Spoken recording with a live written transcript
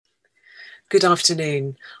Good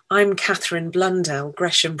afternoon. I'm Catherine Blundell,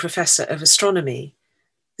 Gresham Professor of Astronomy.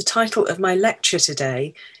 The title of my lecture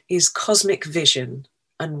today is Cosmic Vision: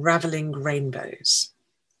 Unravelling Rainbows.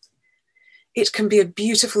 It can be a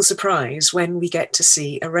beautiful surprise when we get to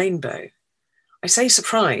see a rainbow. I say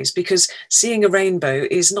surprise because seeing a rainbow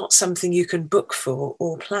is not something you can book for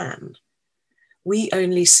or plan. We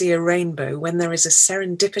only see a rainbow when there is a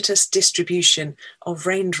serendipitous distribution of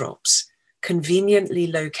raindrops, conveniently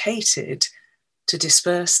located to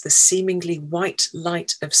disperse the seemingly white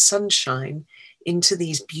light of sunshine into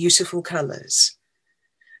these beautiful colours.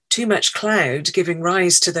 Too much cloud giving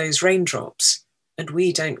rise to those raindrops, and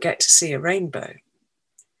we don't get to see a rainbow.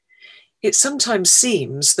 It sometimes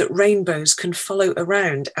seems that rainbows can follow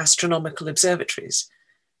around astronomical observatories,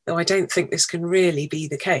 though I don't think this can really be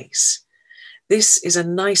the case. This is a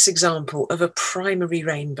nice example of a primary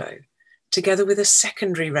rainbow, together with a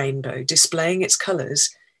secondary rainbow displaying its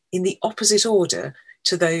colours in the opposite order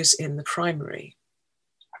to those in the primary.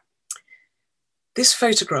 This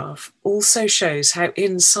photograph also shows how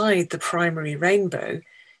inside the primary rainbow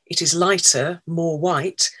it is lighter, more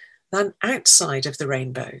white, than outside of the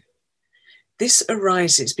rainbow. This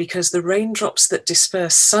arises because the raindrops that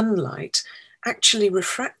disperse sunlight actually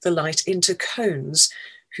refract the light into cones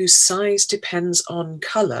whose size depends on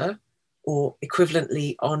colour, or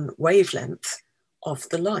equivalently on wavelength, of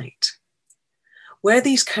the light. Where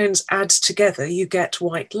these cones add together, you get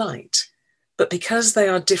white light, but because they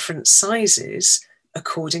are different sizes,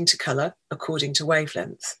 according to colour, according to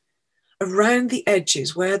wavelength, around the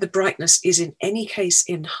edges where the brightness is in any case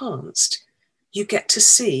enhanced, you get to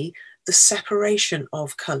see the separation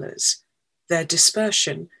of colours, their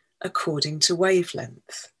dispersion according to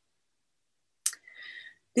wavelength.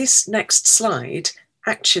 This next slide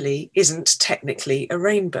actually isn't technically a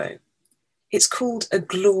rainbow. It's called a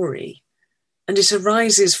glory, and it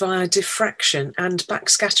arises via diffraction and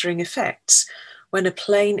backscattering effects when a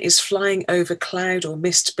plane is flying over cloud or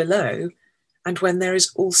mist below, and when there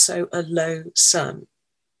is also a low sun.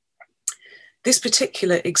 This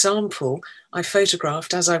particular example I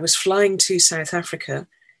photographed as I was flying to South Africa.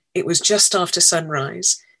 It was just after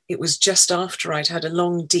sunrise. It was just after I'd had a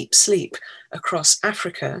long, deep sleep across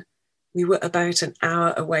Africa. We were about an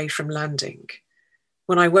hour away from landing.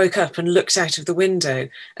 When I woke up and looked out of the window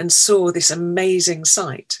and saw this amazing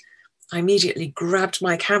sight, I immediately grabbed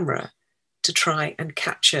my camera to try and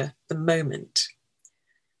capture the moment.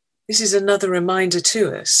 This is another reminder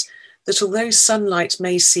to us that although sunlight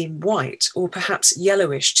may seem white or perhaps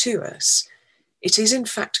yellowish to us, it is in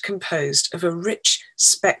fact composed of a rich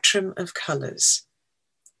spectrum of colours.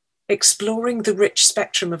 Exploring the rich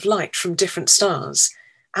spectrum of light from different stars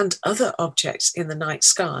and other objects in the night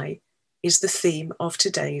sky is the theme of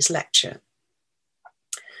today's lecture.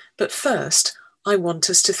 But first, I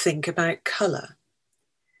want us to think about colour.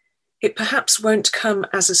 It perhaps won't come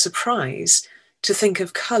as a surprise to think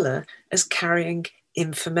of colour as carrying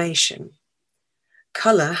information.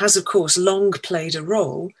 Colour has, of course, long played a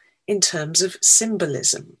role in terms of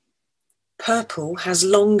symbolism. Purple has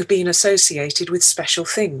long been associated with special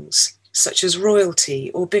things, such as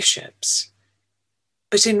royalty or bishops.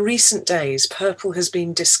 But in recent days, purple has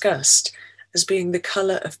been discussed as being the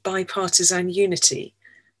colour of bipartisan unity,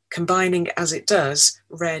 combining as it does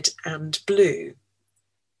red and blue.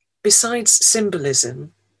 Besides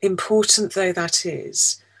symbolism, important though that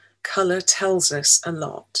is, colour tells us a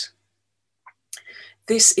lot.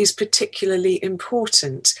 This is particularly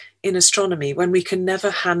important in astronomy when we can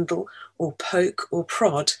never handle or poke or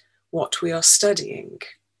prod what we are studying.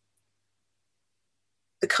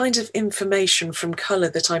 The kind of information from colour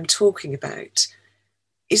that I'm talking about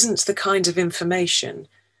isn't the kind of information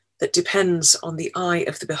that depends on the eye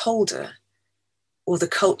of the beholder or the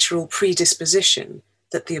cultural predisposition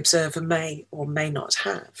that the observer may or may not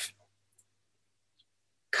have.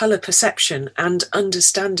 Colour perception and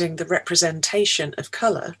understanding the representation of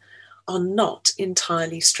colour are not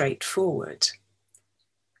entirely straightforward.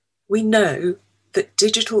 We know that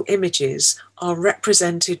digital images are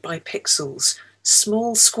represented by pixels,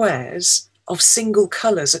 small squares of single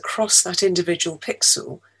colours across that individual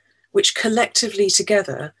pixel, which collectively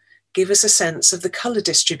together give us a sense of the colour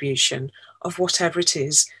distribution of whatever it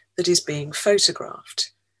is that is being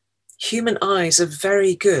photographed. Human eyes are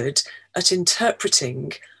very good at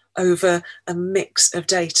interpreting over a mix of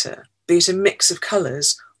data, be it a mix of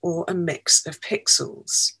colours or a mix of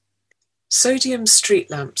pixels. Sodium street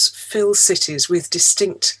lamps fill cities with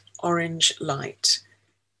distinct orange light.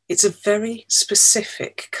 It's a very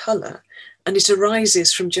specific colour, and it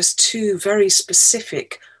arises from just two very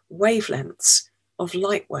specific wavelengths of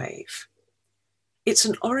light wave. It's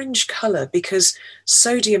an orange colour because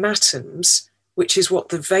sodium atoms, which is what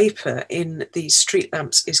the vapour in these street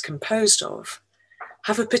lamps is composed of,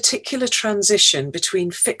 have a particular transition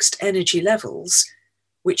between fixed energy levels,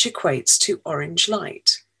 which equates to orange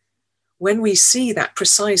light. When we see that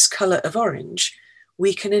precise colour of orange,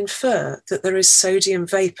 we can infer that there is sodium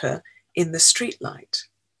vapour in the street light.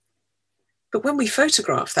 But when we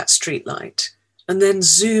photograph that street light and then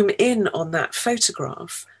zoom in on that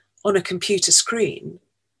photograph on a computer screen,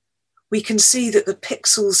 we can see that the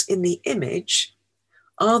pixels in the image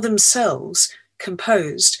are themselves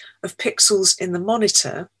composed of pixels in the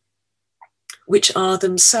monitor, which are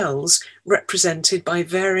themselves represented by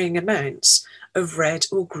varying amounts of red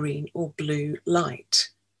or green or blue light.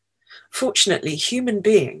 Fortunately, human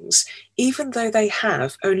beings, even though they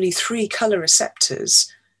have only 3 colour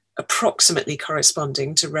receptors, approximately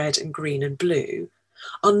corresponding to red and green and blue,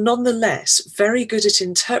 are nonetheless very good at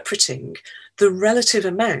interpreting the relative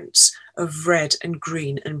amounts of red and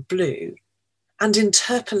green and blue, and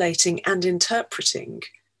interpolating and interpreting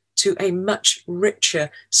to a much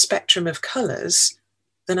richer spectrum of colours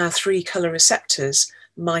than our 3 colour receptors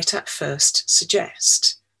might at first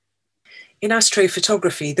suggest. In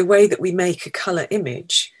astrophotography, the way that we make a colour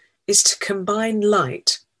image is to combine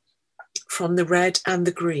light from the red and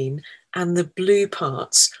the green and the blue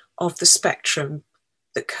parts of the spectrum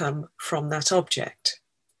that come from that object.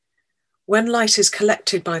 When light is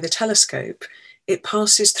collected by the telescope, it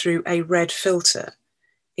passes through a red filter.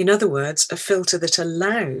 In other words, a filter that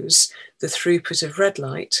allows the throughput of red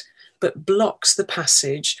light, but blocks the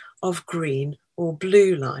passage of green or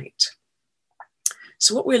blue light.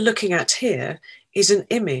 So what we're looking at here is an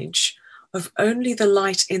image of only the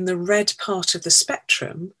light in the red part of the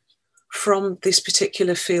spectrum from this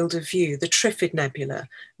particular field of view, the Trifid Nebula,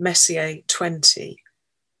 Messier 20.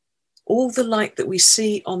 All the light that we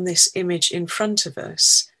see on this image in front of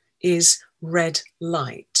us is red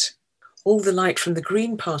light. All the light from the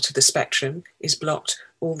green part of the spectrum is blocked,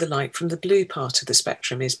 all the light from the blue part of the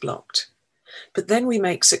spectrum is blocked. But then we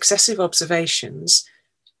make successive observations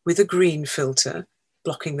with a green filter,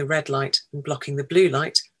 blocking the red light and blocking the blue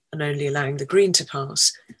light and only allowing the green to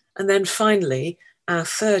pass. And then finally, our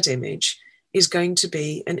third image is going to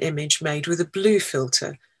be an image made with a blue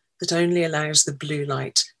filter that only allows the blue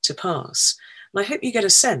light to pass. And I hope you get a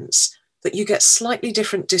sense that you get slightly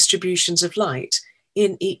different distributions of light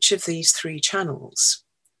in each of these 3 channels.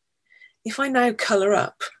 If I now colour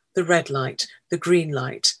up the red light, the green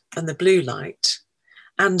light, and the blue light,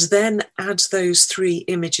 and then add those 3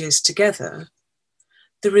 images together,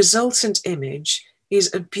 the resultant image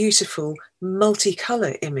is a beautiful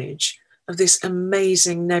multicolour image of this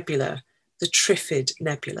amazing nebula, the Trifid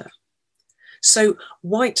Nebula. So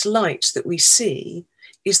white light that we see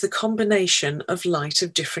is the combination of light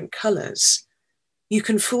of different colours. You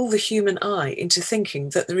can fool the human eye into thinking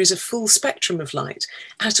that there is a full spectrum of light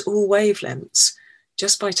at all wavelengths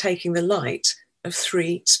just by taking the light of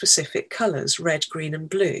 3 specific colours, red, green and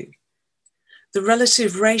blue. The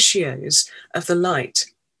relative ratios of the light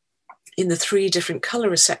in the 3 different colour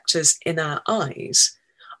receptors in our eyes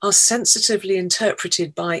are sensitively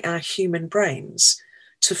interpreted by our human brains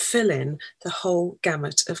to fill in the whole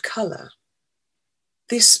gamut of colour.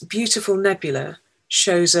 This beautiful nebula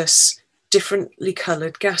shows us differently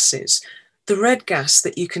coloured gases. The red gas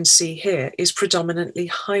that you can see here is predominantly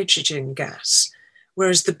hydrogen gas,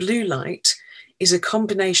 whereas the blue light is a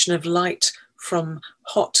combination of light from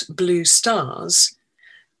hot blue stars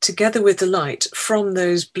together with the light from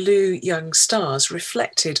those blue young stars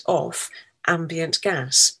reflected off ambient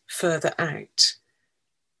gas further out.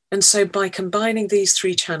 And so by combining these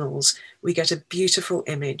 3 channels, we get a beautiful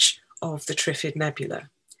image of the Trifid Nebula.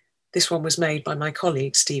 This one was made by my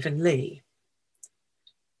colleague, Stephen Lee.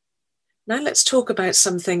 Now let's talk about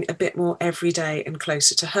something a bit more everyday and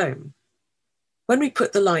closer to home. When we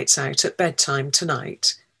put the lights out at bedtime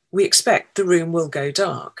tonight, we expect the room will go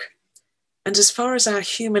dark. And as far as our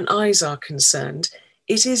human eyes are concerned,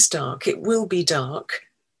 it is dark, it will be dark,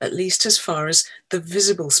 at least as far as the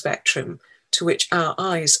visible spectrum to which our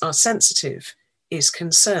eyes are sensitive is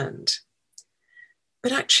concerned.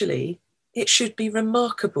 But actually, it should be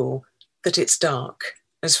remarkable that it's dark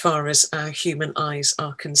as far as our human eyes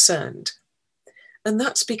are concerned. And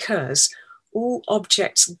that's because all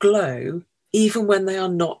objects glow even when they are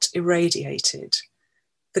not irradiated.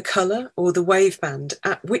 The colour or the waveband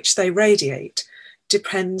at which they radiate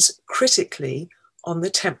depends critically on the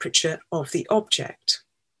temperature of the object.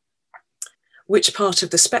 Which part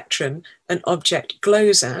of the spectrum an object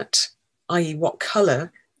glows at, i.e. what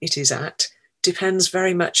colour it is at, depends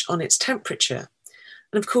very much on its temperature.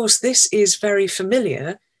 And of course, this is very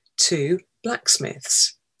familiar to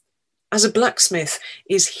blacksmiths. As a blacksmith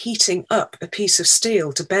is heating up a piece of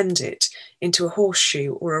steel to bend it into a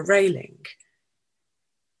horseshoe or a railing,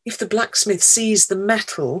 if the blacksmith sees the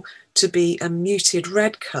metal to be a muted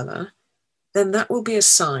red colour, then that will be a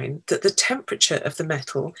sign that the temperature of the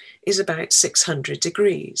metal is about 600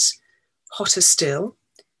 degrees. Hotter still,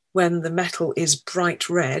 when the metal is bright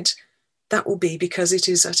red, that will be because it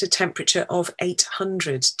is at a temperature of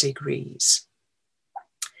 800 degrees.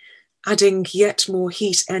 Adding yet more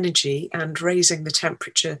heat energy and raising the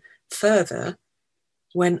temperature further,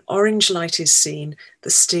 when orange light is seen, the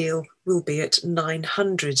steel will be at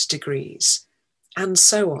 900 degrees, and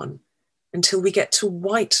so on, until we get to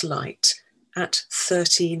white light at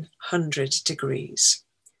 1300 degrees.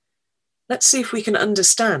 Let's see if we can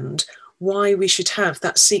understand why we should have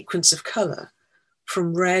that sequence of colour,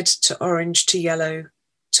 from red to orange to yellow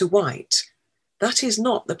to white. That is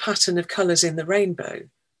not the pattern of colours in the rainbow,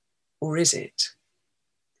 or is it?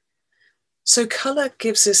 So colour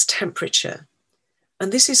gives us temperature,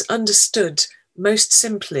 and this is understood most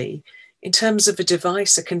simply in terms of a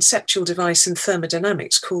device, a conceptual device in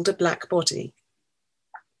thermodynamics called a black body.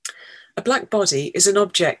 A black body is an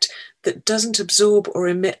object that doesn't absorb or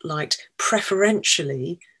emit light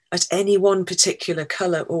preferentially at any one particular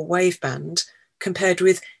colour or waveband compared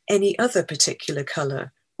with any other particular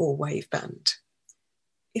colour or waveband.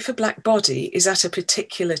 If a black body is at a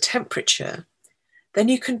particular temperature, then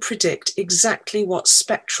you can predict exactly what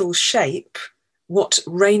spectral shape, what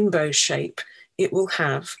rainbow shape it will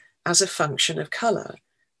have as a function of colour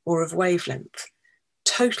or of wavelength,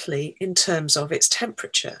 totally in terms of its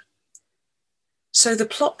temperature. So the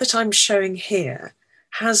plot that I'm showing here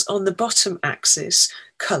has on the bottom axis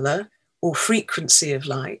colour or frequency of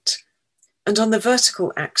light, and on the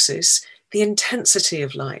vertical axis the intensity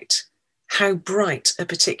of light, how bright a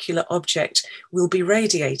particular object will be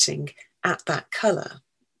radiating at that colour.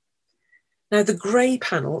 Now the grey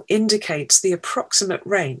panel indicates the approximate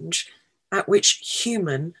range at which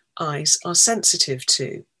human eyes are sensitive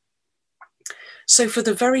to. So for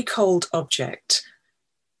the very cold object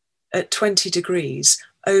at 20 degrees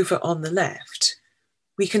over on the left,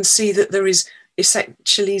 we can see that there is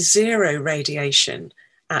essentially zero radiation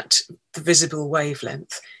at the visible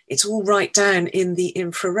wavelength. It's all right down in the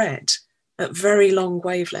infrared at very long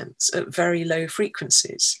wavelengths, at very low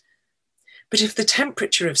frequencies. But if the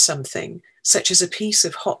temperature of something, such as a piece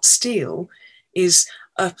of hot steel, is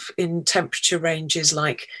up in temperature ranges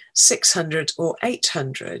like 600 or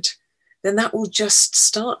 800, then that will just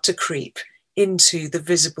start to creep into the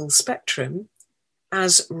visible spectrum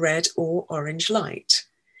as red or orange light.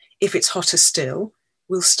 If it's hotter still,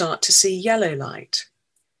 we'll start to see yellow light.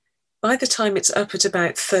 By the time it's up at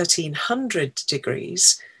about 1300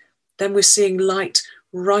 degrees, then we're seeing light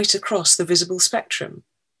right across the visible spectrum,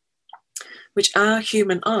 which our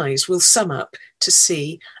human eyes will sum up to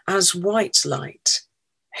see as white light.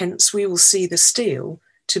 Hence, we will see the steel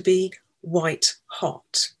to be white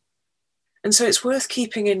hot. And so it's worth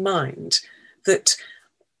keeping in mind that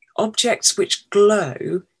objects which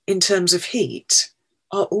glow in terms of heat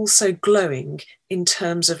are also glowing in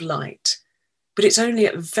terms of light. But it's only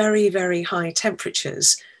at very, very high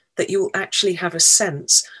temperatures that you will actually have a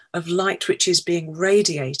sense of light which is being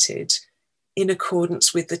radiated in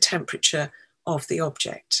accordance with the temperature of the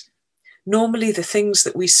object. Normally, the things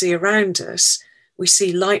that we see around us, we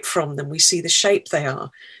see light from them, we see the shape they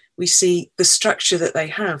are, we see the structure that they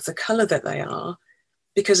have, the colour that they are,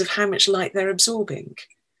 because of how much light they're absorbing.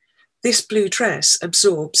 This blue dress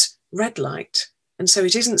absorbs red light, and so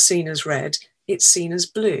it isn't seen as red, it's seen as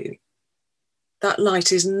blue. That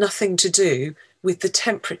light is nothing to do with the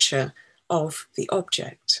temperature of the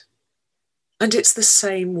object. And it's the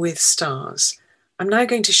same with stars. I'm now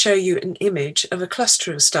going to show you an image of a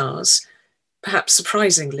cluster of stars, perhaps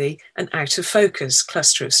surprisingly, an out of focus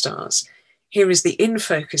cluster of stars. Here is the in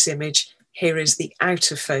focus image, here is the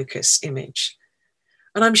out of focus image.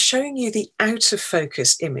 And I'm showing you the out of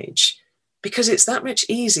focus image because it's that much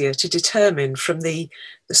easier to determine from the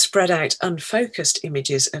spread out unfocused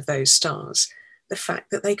images of those stars, the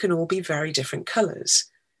fact that they can all be very different colours.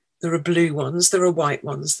 There are blue ones, there are white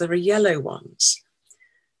ones, there are yellow ones.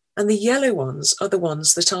 And the yellow ones are the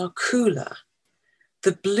ones that are cooler.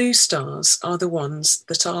 The blue stars are the ones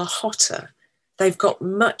that are hotter. They've got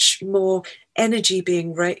much more energy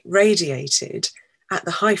being radiated at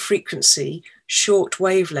the high frequency, short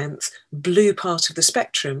wavelength, blue part of the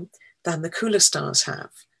spectrum than the cooler stars have.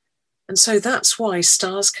 And so that's why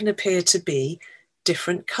stars can appear to be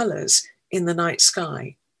different colours in the night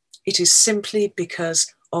sky. It is simply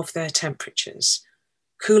because of their temperatures.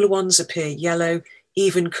 Cooler ones appear yellow,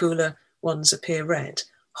 even cooler ones appear red.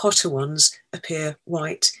 hotter ones appear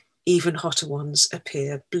white, even hotter ones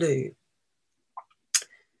appear blue.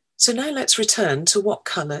 So now let's return to what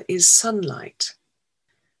colour is sunlight.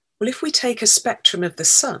 Well, if we take a spectrum of the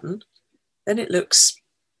sun, then it looks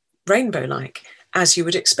rainbow-like, as you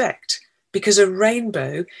would expect, because a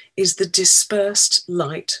rainbow is the dispersed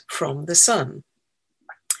light from the sun.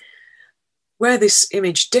 Where this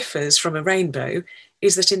image differs from a rainbow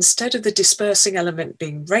is that instead of the dispersing element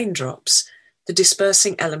being raindrops, the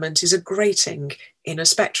dispersing element is a grating in a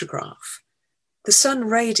spectrograph. The sun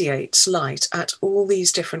radiates light at all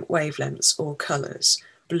these different wavelengths or colours,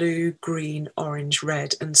 blue, green, orange,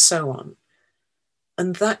 red, and so on.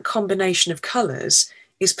 And that combination of colours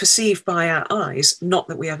is perceived by our eyes, not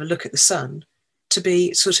that we ever look at the sun, to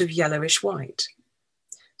be sort of yellowish white.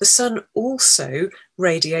 The sun also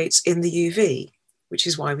radiates in the UV, which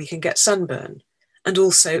is why we can get sunburn, and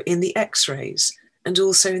also in the X-rays, and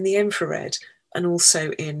also in the infrared, and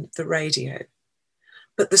also in the radio.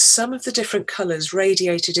 But the sum of the different colours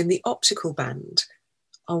radiated in the optical band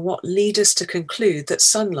are what lead us to conclude that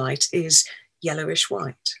sunlight is yellowish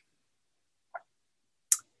white.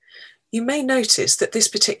 You may notice that this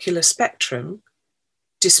particular spectrum,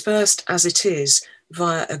 dispersed as it is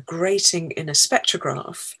via a grating in a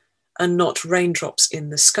spectrograph and not raindrops in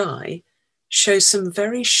the sky, shows some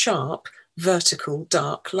very sharp vertical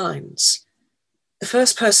dark lines. The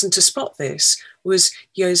first person to spot this was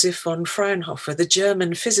Joseph von Fraunhofer, the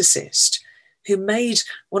German physicist, who made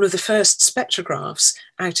one of the first spectrographs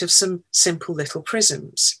out of some simple little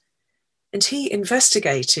prisms. And he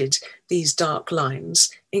investigated these dark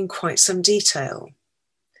lines in quite some detail.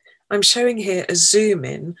 I'm showing here a zoom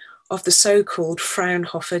in of the so-called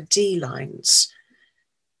Fraunhofer D lines.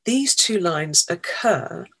 These two lines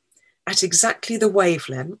occur at exactly the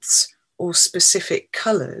wavelengths or specific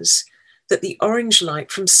colours that the orange light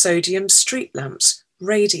from sodium street lamps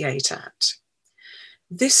radiate at.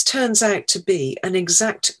 This turns out to be an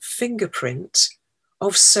exact fingerprint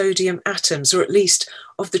of sodium atoms, or at least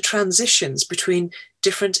of the transitions between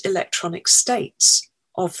different electronic states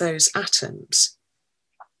of those atoms.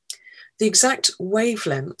 The exact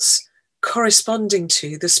wavelengths corresponding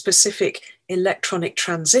to the specific electronic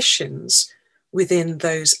transitions within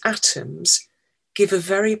those atoms give a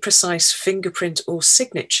very precise fingerprint or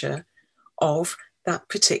signature of that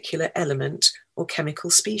particular element or chemical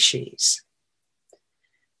species.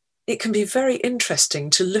 It can be very interesting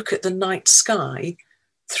to look at the night sky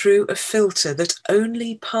through a filter that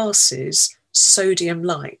only passes sodium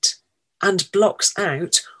light and blocks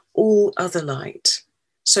out all other light.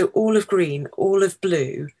 So all of green, all of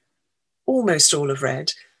blue, almost all of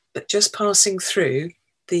red, but just passing through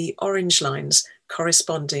the orange lines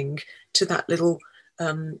corresponding to that little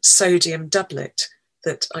sodium doublet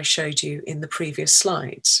that I showed you in the previous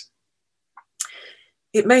slides.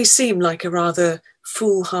 It may seem like a rather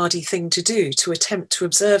foolhardy thing to do to attempt to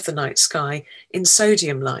observe the night sky in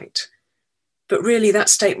sodium light, but really that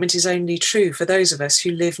statement is only true for those of us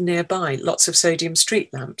who live nearby lots of sodium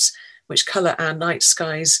street lamps, which colour our night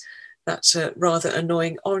skies that rather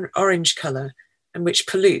annoying orange colour and which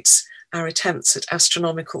pollutes our attempts at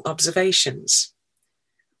astronomical observations.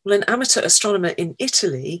 Well, an amateur astronomer in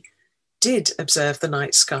Italy did observe the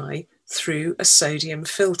night sky through a sodium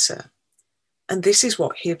filter. And this is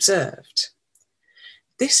what he observed.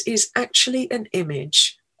 This is actually an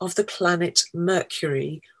image of the planet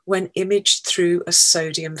Mercury when imaged through a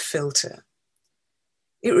sodium filter.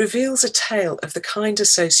 It reveals a tale of the kind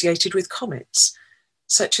associated with comets,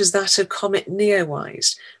 such as that of Comet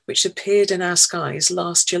Neowise, which appeared in our skies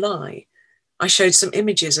last July. I showed some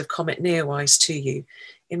images of Comet Neowise to you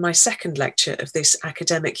in my second lecture of this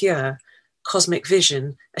academic year, Cosmic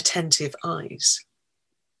Vision, Attentive Eyes.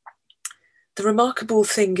 The remarkable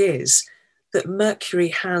thing is that Mercury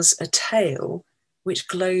has a tail which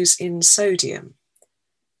glows in sodium.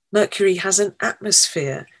 Mercury has an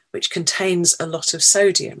atmosphere which contains a lot of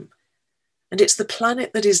sodium, and it's the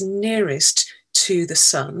planet that is nearest to the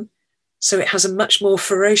sun, so it has a much more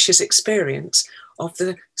ferocious experience of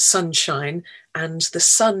the sunshine and the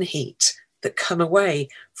sun heat that come away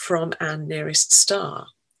from our nearest star.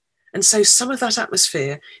 And so some of that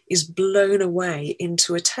atmosphere is blown away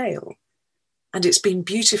into a tail. And it's been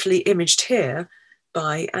beautifully imaged here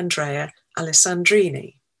by Andrea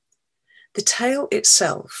Alessandrini. The tail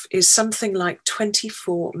itself is something like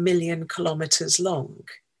 24 million kilometers long.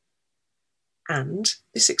 And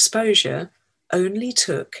this exposure only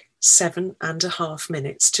took 7.5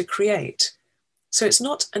 minutes to create. So it's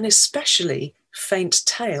not an especially faint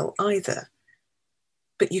tail either,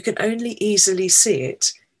 but you can only easily see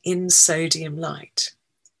it in sodium light.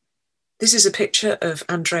 This is a picture of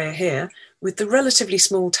Andrea here with the relatively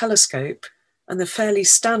small telescope and the fairly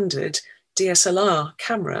standard DSLR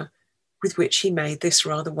camera with which he made this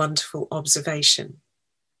rather wonderful observation.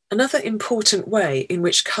 Another important way in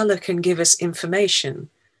which colour can give us information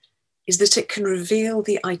is that it can reveal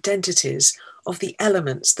the identities of the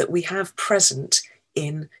elements that we have present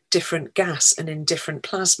in different gas and in different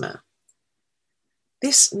plasma.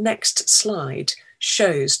 This next slide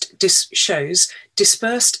shows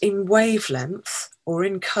dispersed in wavelength or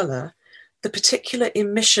in colour the particular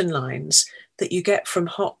emission lines that you get from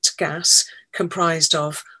hot gas comprised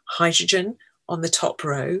of hydrogen on the top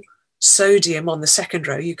row, sodium on the second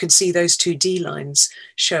row, you can see those two D lines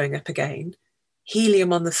showing up again,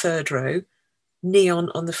 helium on the third row, neon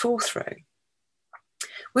on the fourth row.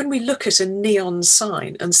 When we look at a neon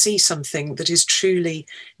sign and see something that is truly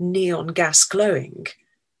neon gas glowing,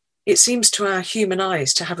 it seems to our human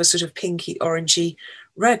eyes to have a sort of pinky, orangey,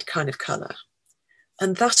 red kind of colour.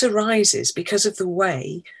 And that arises because of the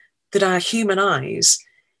way that our human eyes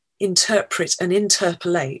interpret and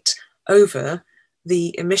interpolate over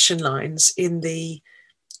the emission lines in the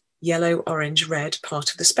yellow, orange, red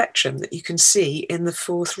part of the spectrum that you can see in the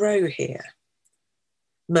fourth row here.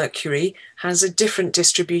 Mercury has a different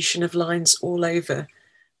distribution of lines all over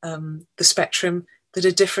the spectrum that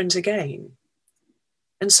are different again.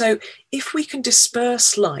 And so if we can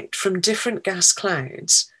disperse light from different gas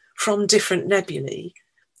clouds, from different nebulae,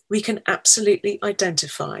 we can absolutely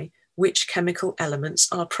identify which chemical elements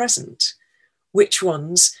are present, which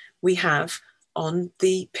ones we have on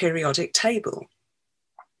the periodic table.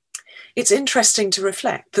 It's interesting to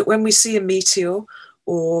reflect that when we see a meteor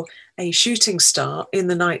or a shooting star in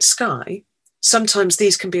the night sky, sometimes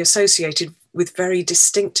these can be associated with very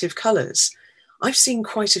distinctive colours. I've seen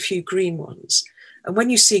quite a few green ones. And when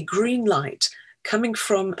you see green light coming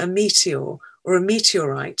from a meteor or a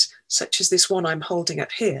meteorite, such as this one I'm holding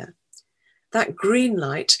up here, that green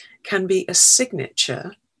light can be a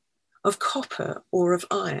signature of copper or of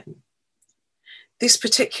iron. This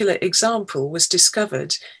particular example was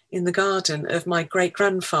discovered in the garden of my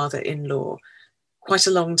great-grandfather-in-law quite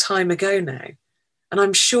a long time ago now. And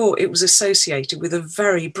I'm sure it was associated with a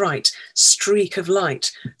very bright streak of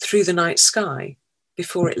light through the night sky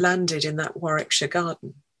before it landed in that Warwickshire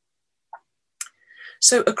garden.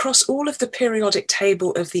 So across all of the periodic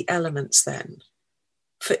table of the elements then,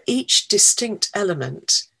 for each distinct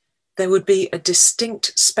element, there would be a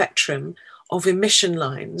distinct spectrum of emission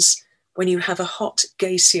lines when you have a hot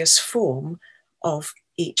gaseous form of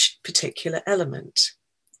each particular element.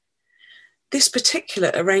 This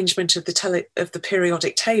particular arrangement of the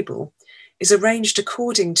periodic table is arranged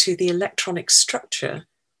according to the electronic structure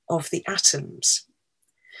of the atoms.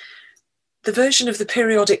 The version of the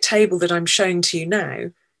periodic table that I'm showing to you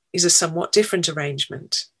now is a somewhat different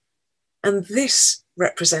arrangement. And this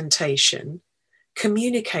representation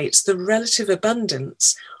communicates the relative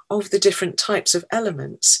abundance of the different types of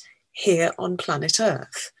elements here on planet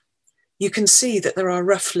Earth. You can see that there are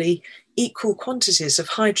roughly equal quantities of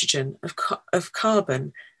hydrogen, of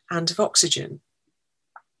carbon, and of oxygen.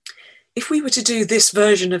 If we were to do this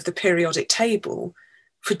version of the periodic table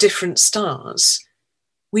for different stars,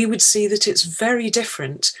 we would see that it's very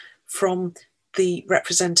different from the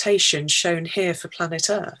representation shown here for planet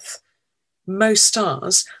Earth. Most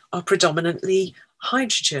stars are predominantly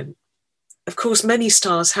hydrogen. Of course, many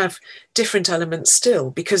stars have different elements still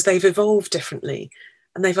because they've evolved differently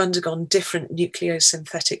and they've undergone different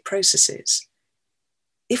nucleosynthetic processes.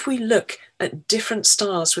 If we look at different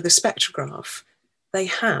stars with a spectrograph, they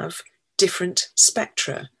have different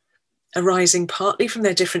spectra, arising partly from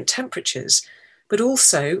their different temperatures, but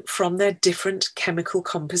also from their different chemical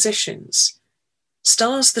compositions.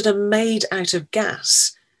 Stars that are made out of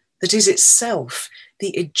gas, that is itself the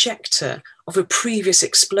ejector of a previous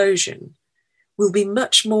explosion, will be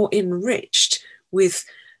much more enriched with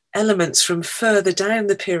elements from further down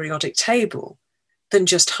the periodic table than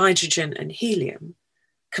just hydrogen and helium,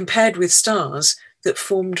 compared with stars that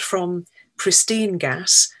formed from pristine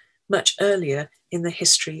gas much earlier in the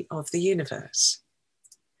history of the universe.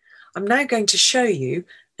 I'm now going to show you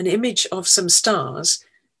an image of some stars,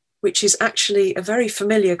 which is actually a very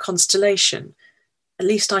familiar constellation. At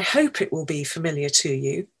least I hope it will be familiar to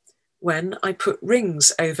you when I put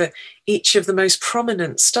rings over each of the most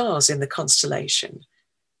prominent stars in the constellation.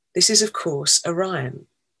 This is, of course, Orion.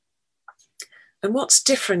 And what's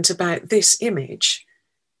different about this image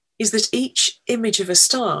is that each image of a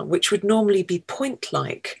star, which would normally be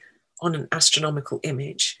point-like on an astronomical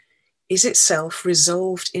image, is itself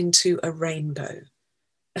resolved into a rainbow,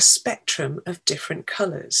 a spectrum of different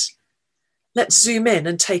colours. Let's zoom in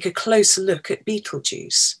and take a closer look at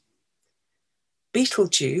Betelgeuse.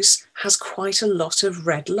 Betelgeuse has quite a lot of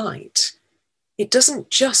red light. It doesn't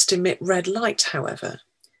just emit red light, however.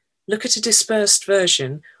 Look at a dispersed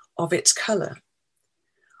version of its colour.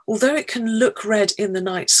 Although it can look red in the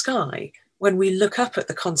night sky, when we look up at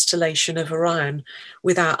the constellation of Orion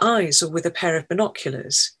with our eyes or with a pair of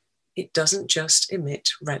binoculars, it doesn't just emit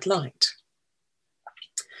red light.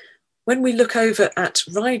 When we look over at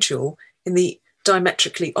Rigel in the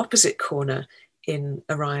diametrically opposite corner in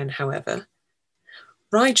Orion, however,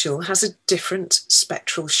 Rigel has a different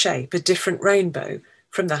spectral shape, a different rainbow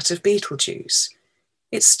from that of Betelgeuse.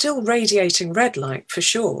 It's still radiating red light for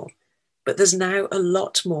sure, but there's now a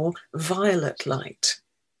lot more violet light.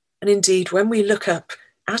 And indeed, when we look up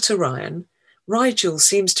at Orion, Rigel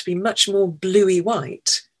seems to be much more bluey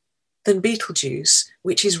white than Betelgeuse,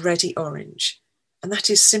 which is reddy orange. And that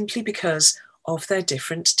is simply because of their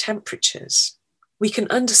different temperatures. We can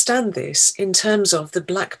understand this in terms of the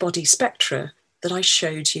black body spectra that I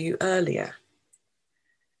showed you earlier.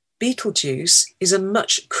 Betelgeuse is a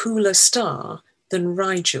much cooler star than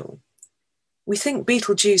Rigel. We think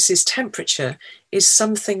Betelgeuse's temperature is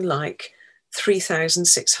something like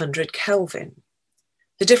 3,600 Kelvin.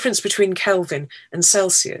 The difference between Kelvin and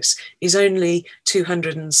Celsius is only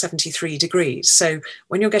 273 degrees. So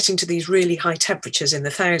when you're getting to these really high temperatures in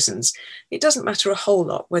the thousands, it doesn't matter a whole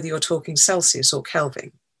lot whether you're talking Celsius or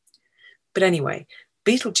Kelvin. But anyway,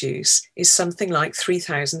 Betelgeuse is something like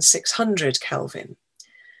 3,600 Kelvin.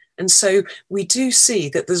 And so we do see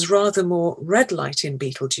that there's rather more red light in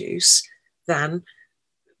Betelgeuse than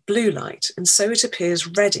blue light, and so it appears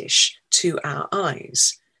reddish to our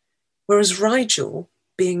eyes. Whereas Rigel,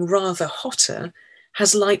 being rather hotter,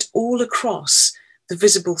 has light all across the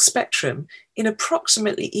visible spectrum in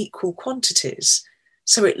approximately equal quantities.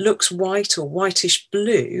 So it looks white or whitish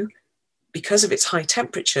blue because of its high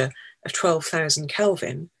temperature of 12,000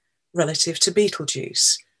 Kelvin relative to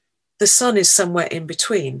Betelgeuse. The sun is somewhere in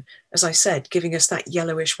between, as I said, giving us that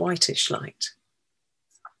yellowish whitish light.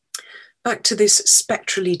 Back to this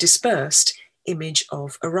spectrally dispersed image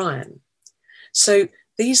of Orion. So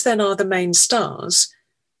these then are the main stars,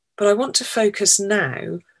 but I want to focus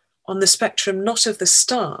now on the spectrum not of the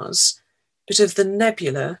stars, but of the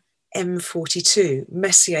nebula M42,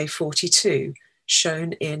 Messier 42,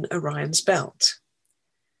 shown in Orion's belt.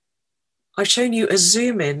 I've shown you a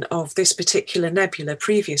zoom in of this particular nebula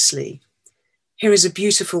previously. Here is a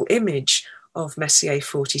beautiful image of Messier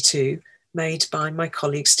 42 made by my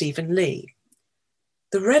colleague Stephen Lee.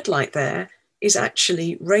 The red light there is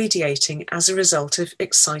actually radiating as a result of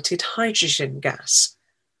excited hydrogen gas.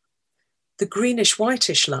 The greenish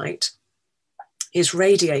whitish light is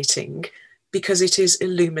radiating because it is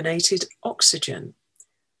illuminated oxygen.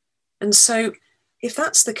 And so if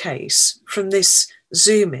that's the case from this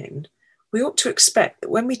zoom in, we ought to expect that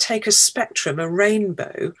when we take a spectrum, a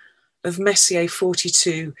rainbow of Messier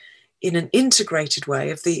 42 in an integrated way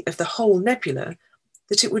of the whole nebula,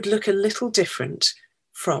 that it would look a little different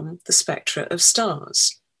from the spectra of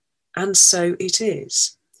stars. And so it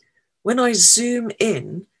is. When I zoom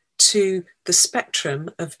in to the spectrum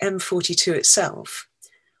of M42 itself,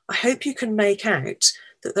 I hope you can make out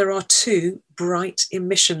that there are two bright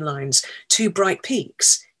emission lines, two bright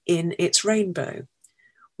peaks in its rainbow.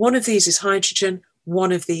 One of these is hydrogen,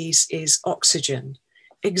 one of these is oxygen,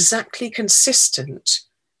 exactly consistent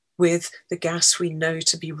with the gas we know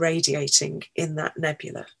to be radiating in that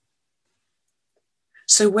nebula.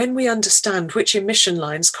 So when we understand which emission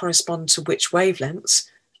lines correspond to which wavelengths,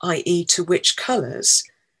 i.e. to which colours,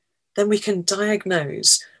 then we can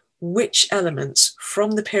diagnose which elements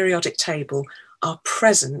from the periodic table are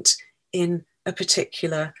present in a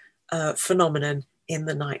particular phenomenon in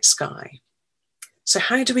the night sky. So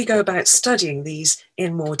how do we go about studying these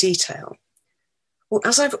in more detail? Well,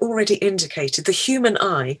 as I've already indicated, the human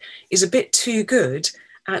eye is a bit too good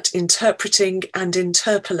at interpreting and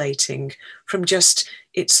interpolating from just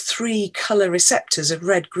its three colour receptors of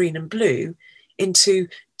red, green and blue into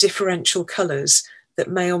differential colours that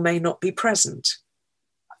may or may not be present.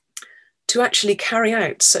 To actually carry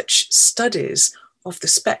out such studies of the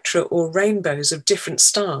spectra or rainbows of different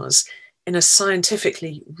stars in a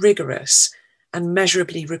scientifically rigorous and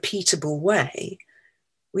measurably repeatable way,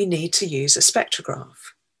 we need to use a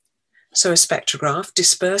spectrograph. So a spectrograph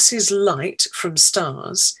disperses light from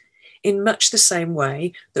stars in much the same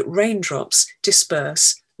way that raindrops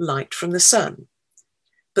disperse light from the sun.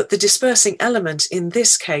 But the dispersing element in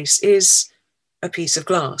this case is a piece of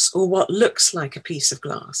glass, or what looks like a piece of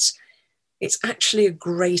glass. It's actually a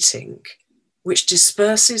grating which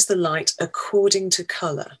disperses the light according to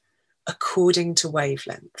colour, according to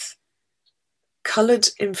wavelength. Coloured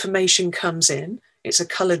information comes in It's a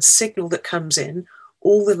coloured signal that comes in,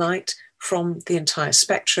 all the light from the entire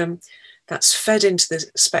spectrum that's fed into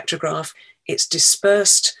the spectrograph. It's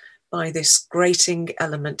dispersed by this grating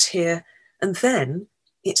element here, and then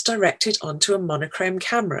it's directed onto a monochrome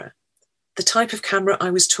camera, the type of camera I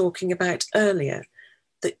was talking about earlier,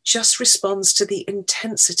 that just responds to the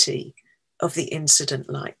intensity of the incident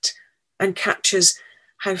light and captures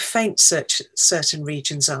how faint certain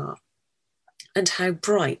regions are and how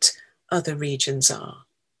bright other regions are.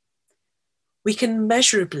 We can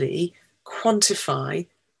measurably quantify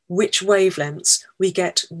which wavelengths we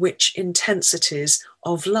get which intensities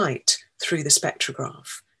of light through the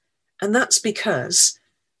spectrograph. And that's because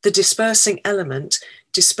the dispersing element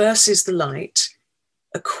disperses the light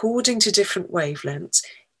according to different wavelengths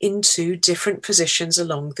into different positions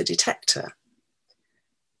along the detector.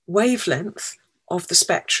 Wavelength of the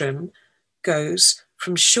spectrum goes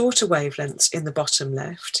from shorter wavelengths in the bottom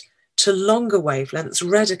left to longer wavelengths,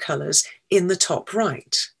 redder colours, in the top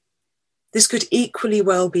right. This could equally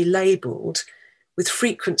well be labelled with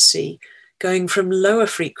frequency going from lower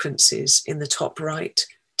frequencies in the top right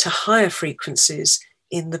to higher frequencies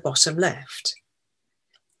in the bottom left.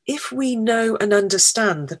 If we know and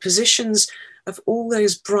understand the positions of all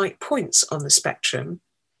those bright points on the spectrum,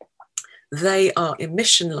 they are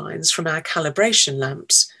emission lines from our calibration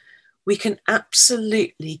lamps, we can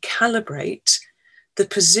absolutely calibrate the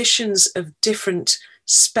positions of different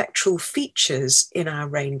spectral features in our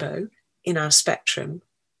rainbow, in our spectrum,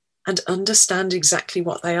 and understand exactly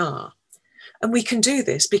what they are. And we can do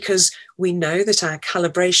this because we know that our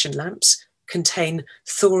calibration lamps contain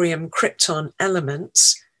thorium krypton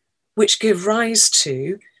elements, which give rise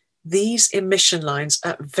to these emission lines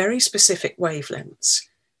at very specific wavelengths.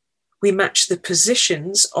 We match the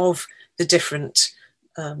positions of the different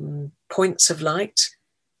points of light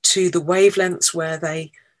to the wavelengths where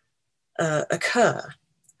they occur,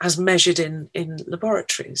 as measured in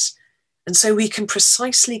laboratories. And so we can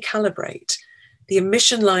precisely calibrate the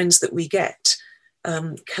emission lines that we get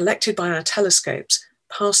collected by our telescopes,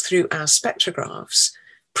 pass through our spectrographs,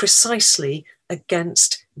 precisely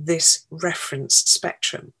against this referenced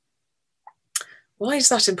spectrum. Why is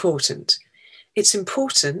that important? It's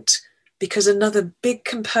important because another big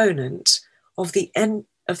component of the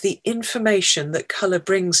information that colour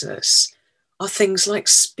brings us are things like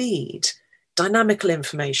speed, dynamical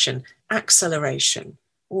information, acceleration,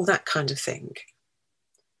 all that kind of thing.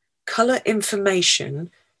 Colour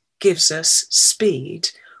information gives us speed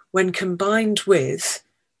when combined with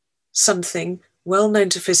something well known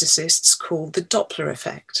to physicists called the Doppler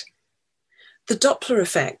effect. The Doppler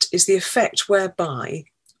effect is the effect whereby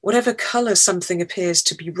whatever colour something appears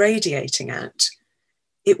to be radiating at,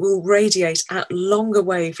 it will radiate at longer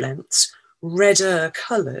wavelengths, redder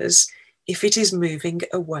colours, if it is moving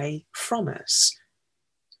away from us.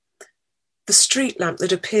 The street lamp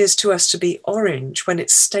that appears to us to be orange when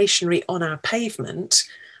it's stationary on our pavement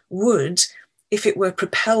would, if it were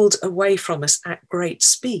propelled away from us at great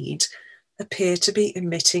speed, appear to be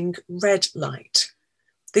emitting red light.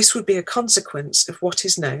 This would be a consequence of what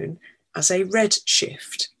is known as a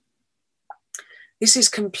redshift. This is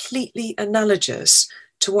completely analogous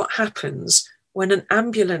to what happens when an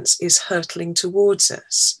ambulance is hurtling towards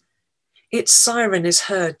us. Its siren is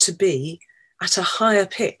heard to be at a higher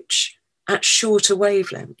pitch, at shorter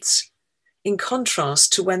wavelengths, in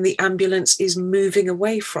contrast to when the ambulance is moving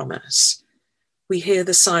away from us. We hear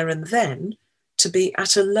the siren then to be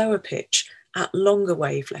at a lower pitch, at longer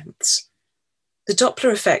wavelengths. The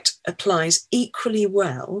Doppler effect applies equally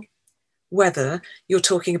well whether you're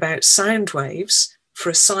talking about sound waves for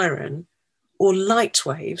a siren or light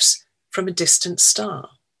waves from a distant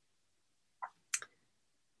star.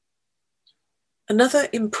 Another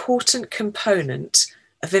important component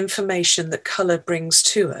of information that colour brings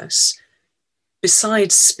to us,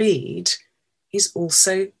 besides speed, is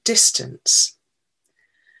also distance.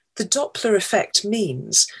 The Doppler effect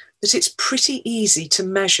means that it's pretty easy to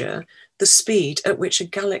measure the speed at which a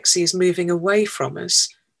galaxy is moving away from us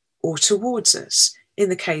or towards us, in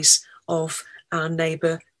the case of our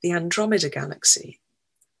neighbour, the Andromeda Galaxy.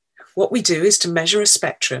 What we do is to measure a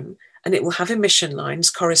spectrum, and it will have emission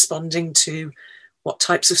lines corresponding to what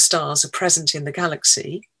types of stars are present in the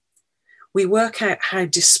galaxy. We work out how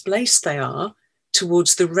displaced they are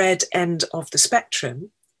towards the red end of the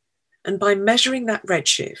spectrum, and by measuring that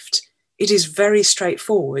redshift, it is very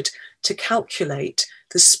straightforward to calculate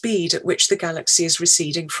the speed at which the galaxy is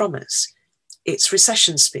receding from us, its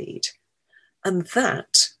recession speed, and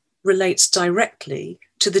that relates directly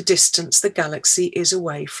to the distance the galaxy is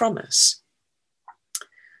away from us.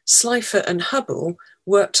 Slipher and Hubble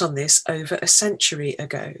worked on this over a century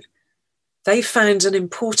ago. They found an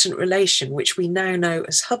important relation which we now know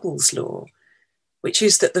as Hubble's law, which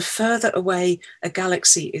is that the further away a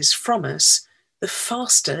galaxy is from us, the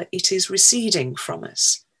faster it is receding from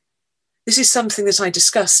us. This is something that I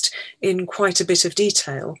discussed in quite a bit of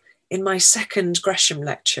detail in my second Gresham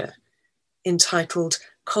lecture, entitled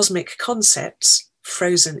Cosmic Concepts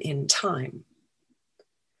Frozen in Time.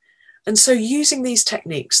 And so using these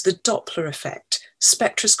techniques, the Doppler effect,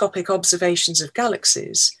 spectroscopic observations of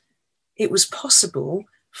galaxies, it was possible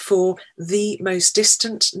for the most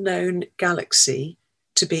distant known galaxy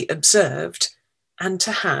to be observed and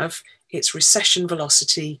to have its recession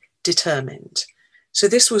velocity determined. So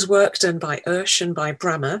this was work done by Ursh and by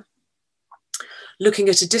Brammer, looking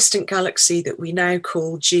at a distant galaxy that we now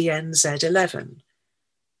call GNZ11.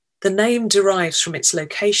 The name derives from its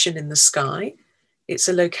location in the sky. It's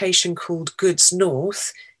a location called Goods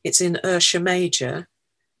North. It's in Ursa Major.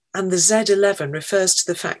 And the Z11 refers to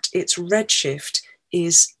the fact its redshift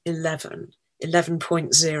is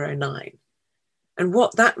 11.09. And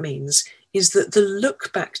what that means is that the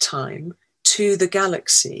look back time to the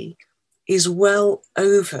galaxy is well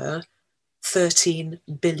over 13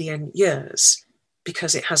 billion years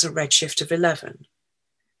because it has a redshift of 11.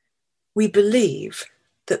 We believe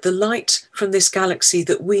that the light from this galaxy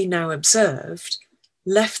that we now observed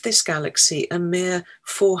left this galaxy a mere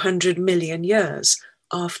 400 million years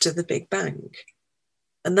after the Big Bang.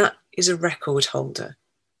 And that is a record holder.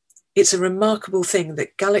 It's a remarkable thing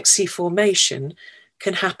that galaxy formation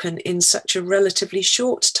can happen in such a relatively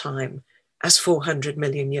short time as 400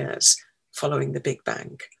 million years following the Big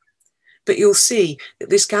Bang. But you'll see that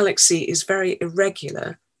this galaxy is very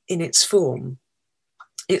irregular in its form.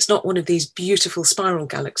 It's not one of these beautiful spiral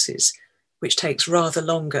galaxies, which takes rather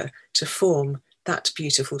longer to form that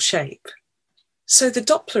beautiful shape. So the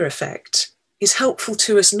Doppler effect is helpful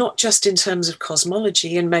to us not just in terms of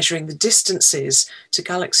cosmology and measuring the distances to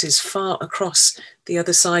galaxies far across the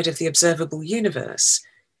other side of the observable universe.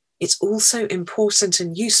 It's also important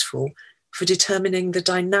and useful for determining the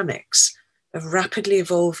dynamics of rapidly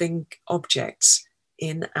evolving objects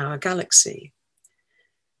in our galaxy.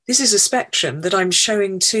 This is a spectrum that I'm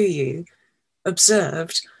showing to you,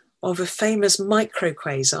 observed of a famous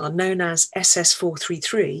microquasar known as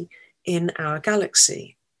SS433 in our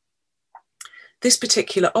galaxy. This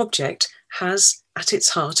particular object has at its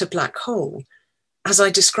heart a black hole, as I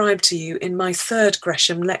described to you in my third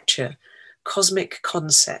Gresham lecture, Cosmic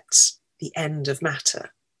Concepts, the End of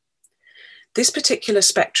Matter. This particular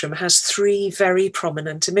spectrum has three very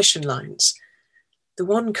prominent emission lines. The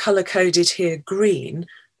one colour-coded here, green,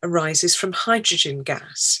 arises from hydrogen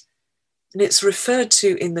gas, and it's referred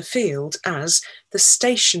to in the field as the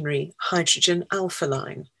stationary hydrogen alpha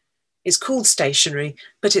line. It's called stationary,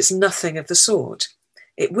 but it's nothing of the sort.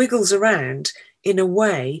 It wiggles around in a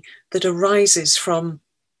way that arises from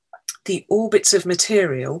the orbits of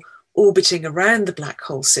material orbiting around the black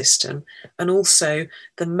hole system, and also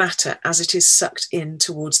the matter as it is sucked in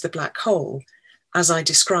towards the black hole, as I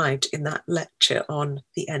described in that lecture on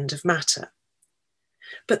the end of matter.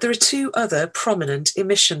 But there are two other prominent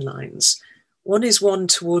emission lines. One is one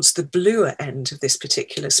towards the bluer end of this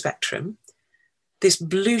particular spectrum. This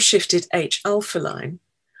blue shifted H alpha line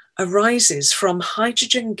arises from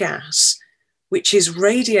hydrogen gas, which is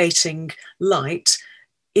radiating light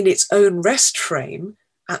in its own rest frame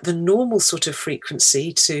at the normal sort of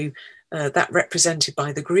frequency to that represented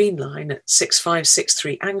by the green line at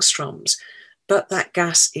 6563 angstroms. But that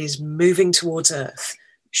gas is moving towards Earth,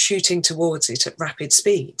 shooting towards it at rapid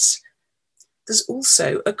speeds. There's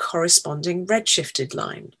also a corresponding redshifted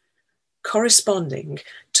line, corresponding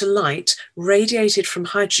to light radiated from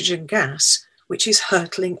hydrogen gas, which is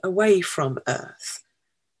hurtling away from Earth.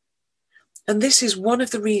 And this is one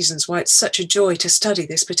of the reasons why it's such a joy to study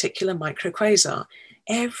this particular microquasar.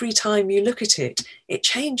 Every time you look at it, it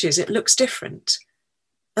changes, it looks different.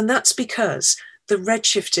 And that's because the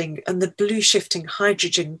redshifting and the blue shifting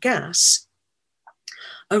hydrogen gas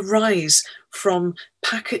arise from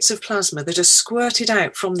packets of plasma that are squirted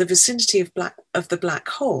out from the vicinity of the black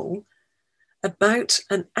hole about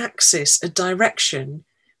an axis, a direction,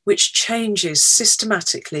 which changes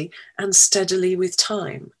systematically and steadily with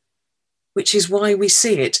time, which is why we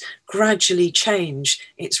see it gradually change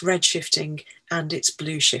its redshifting and its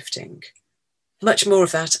blue shifting. Much more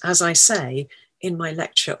of that, as I say, in my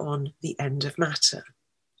lecture on the end of matter.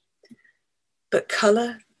 But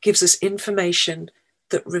colour gives us information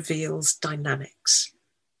that reveals dynamics.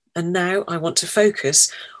 And now I want to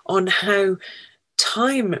focus on how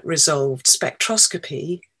time-resolved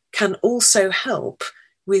spectroscopy can also help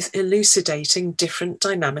with elucidating different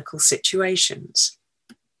dynamical situations.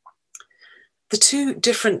 The two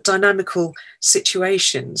different dynamical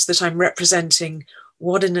situations that I'm representing,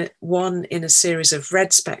 one in a series of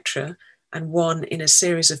red spectra and one in a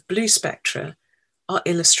series of blue spectra, are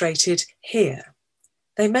illustrated here.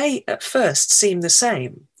 They may at first seem the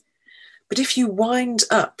same, but if you wind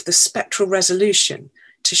up the spectral resolution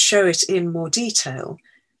to show it in more detail,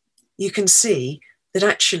 you can see that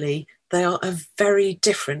actually they are a very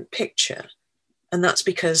different picture, and that's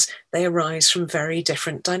because they arise from very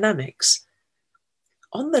different dynamics.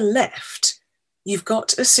 On the left, you've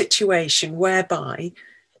got a situation whereby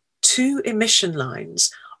two emission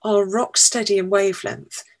lines are rock steady in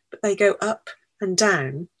wavelength, but they go up and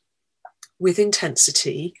down with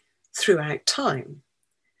intensity throughout time.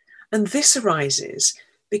 And this arises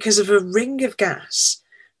because of a ring of gas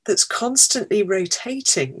that's constantly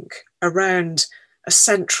rotating around a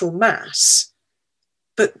central mass,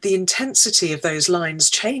 but the intensity of those lines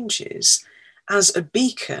changes as a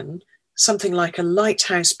beacon, something like a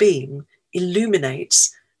lighthouse beam,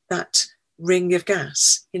 illuminates that ring of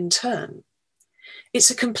gas in turn. It's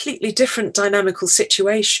a completely different dynamical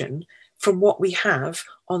situation from what we have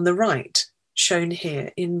on the right, shown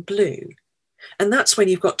here in blue. And that's when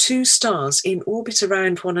you've got two stars in orbit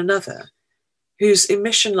around one another, whose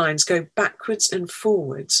emission lines go backwards and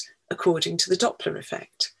forwards according to the Doppler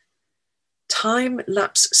effect.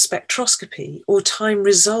 Time-lapse spectroscopy or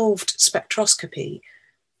time-resolved spectroscopy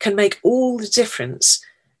can make all the difference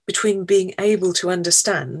between being able to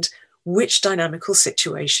understand which dynamical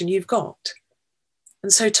situation you've got.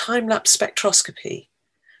 And so time-lapse spectroscopy,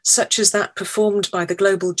 such as that performed by the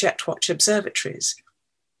global JetWatch observatories,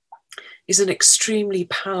 is an extremely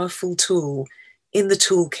powerful tool in the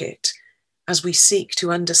toolkit as we seek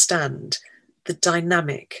to understand the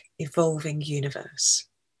dynamic, evolving universe.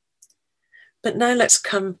 But now let's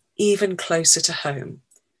come even closer to home.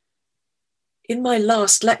 In my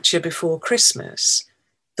last lecture before Christmas,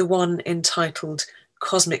 the one entitled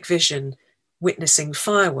Cosmic Vision, Witnessing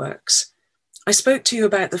Fireworks, I spoke to you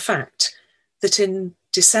about the fact that in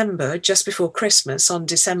December, just before Christmas, on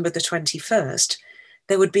December the 21st,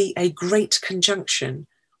 there would be a great conjunction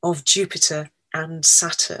of Jupiter and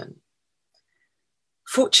Saturn.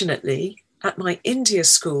 Fortunately, at my India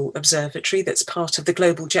School observatory that's part of the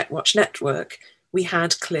Global JetWatch network, we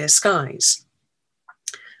had clear skies.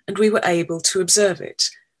 And we were able to observe it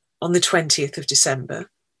on the 20th of December,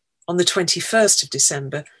 on the 21st of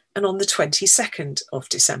December, and on the 22nd of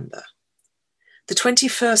December. The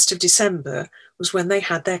 21st of December was when they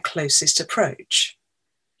had their closest approach.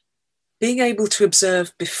 Being able to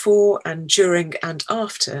observe before and during and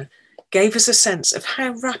after gave us a sense of how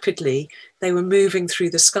rapidly they were moving through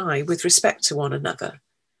the sky with respect to one another.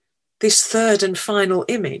 This third and final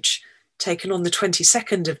image, taken on the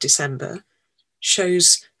 22nd of December,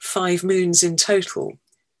 shows 5 moons in total,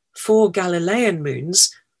 4 Galilean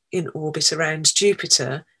moons in orbit around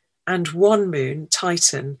Jupiter, and 1 moon,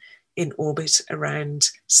 Titan, in orbit around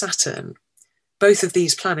Saturn. Both of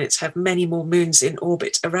these planets have many more moons in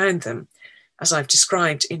orbit around them, as I've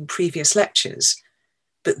described in previous lectures,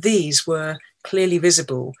 but these were clearly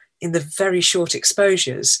visible in the very short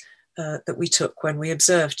exposures that we took when we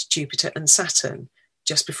observed Jupiter and Saturn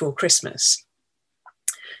just before Christmas.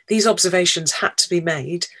 These observations had to be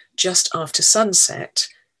made just after sunset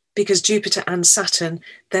because Jupiter and Saturn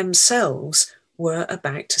themselves were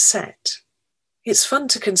about to set. It's fun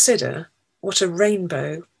to consider what a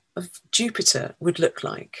rainbow of Jupiter would look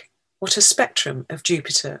like, what a spectrum of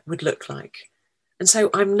Jupiter would look like. And so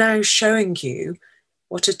I'm now showing you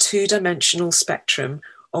what a two-dimensional spectrum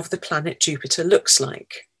of the planet Jupiter looks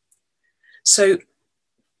like. So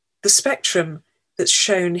the spectrum that's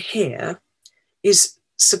shown here is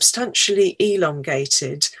substantially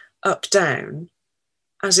elongated up-down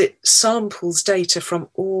as it samples data from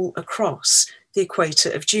all across the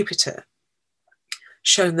equator of Jupiter,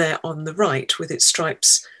 shown there on the right with its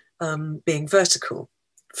stripes being vertical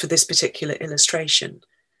for this particular illustration.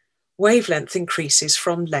 Wavelength increases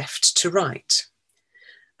from left to right.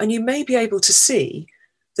 And you may be able to see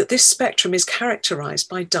that this spectrum is characterized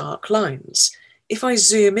by dark lines. If I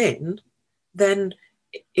zoom in, then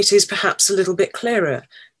it is perhaps a little bit clearer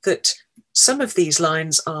that some of these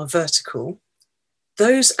lines are vertical.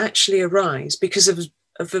 Those actually arise because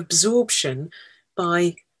of absorption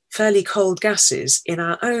by fairly cold gases in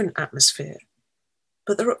our own atmosphere.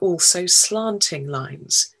 But there are also slanting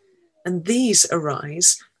lines, and these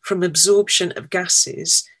arise from absorption of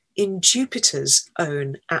gases in Jupiter's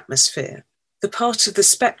own atmosphere. The part of the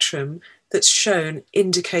spectrum that's shown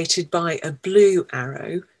indicated by a blue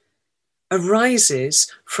arrow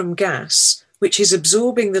arises from gas which is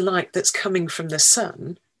absorbing the light that's coming from the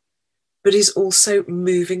sun but is also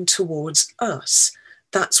moving towards us.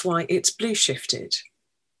 That's why it's blue shifted.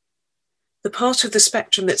 The part of the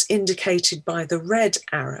spectrum that's indicated by the red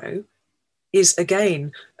arrow is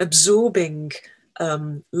again absorbing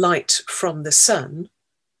light from the sun,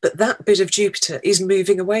 but that bit of Jupiter is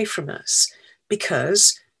moving away from us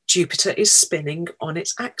because Jupiter is spinning on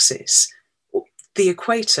its axis. The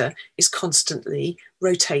equator is constantly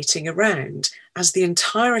rotating around as the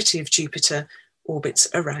entirety of Jupiter orbits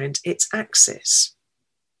around its axis.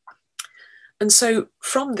 And so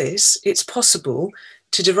from this, it's possible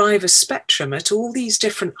to derive a spectrum at all these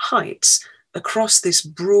different heights across this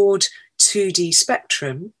broad 2D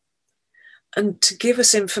spectrum, and to give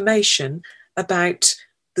us information about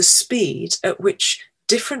the speed at which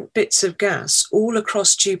different bits of gas all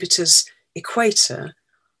across Jupiter's equator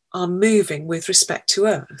are moving with respect to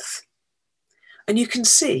Earth. And you can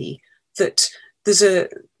see that there's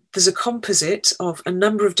a composite of a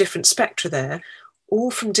number of different spectra there,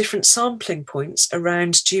 all from different sampling points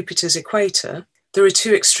around Jupiter's equator. There are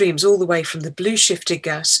two extremes, all the way from the blue shifted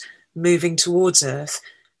gas moving towards Earth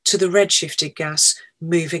to the red shifted gas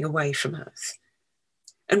moving away from Earth.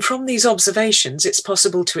 And from these observations, it's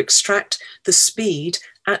possible to extract the speed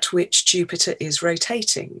at which Jupiter is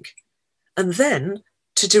rotating, and then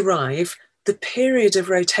to derive the period of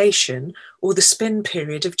rotation or the spin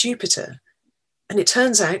period of Jupiter. And it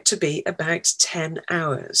turns out to be about 10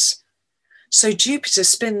 hours. So Jupiter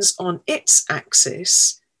spins on its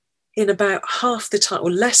axis in about half the time, or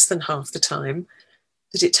less than half the time,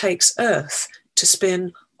 that it takes Earth to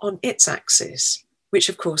spin on its axis, which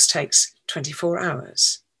of course takes 24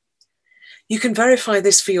 hours. You can verify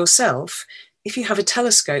this for yourself if you have a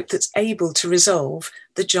telescope that's able to resolve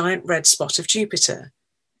the giant red spot of Jupiter.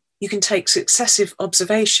 You can take successive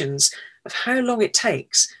observations of how long it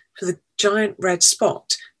takes for the giant red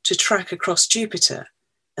spot to track across Jupiter,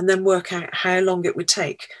 and then work out how long it would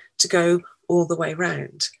take to go all the way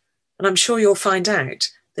round. And I'm sure you'll find out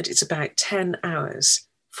that it's about 10 hours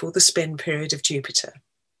for the spin period of Jupiter.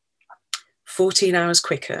 14 hours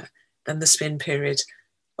quicker than the spin period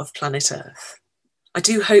of planet Earth. I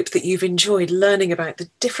do hope that you've enjoyed learning about the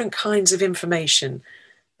different kinds of information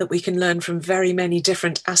that we can learn from very many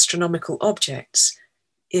different astronomical objects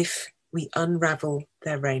if we unravel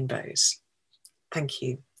their rainbows. Thank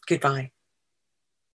you. Goodbye.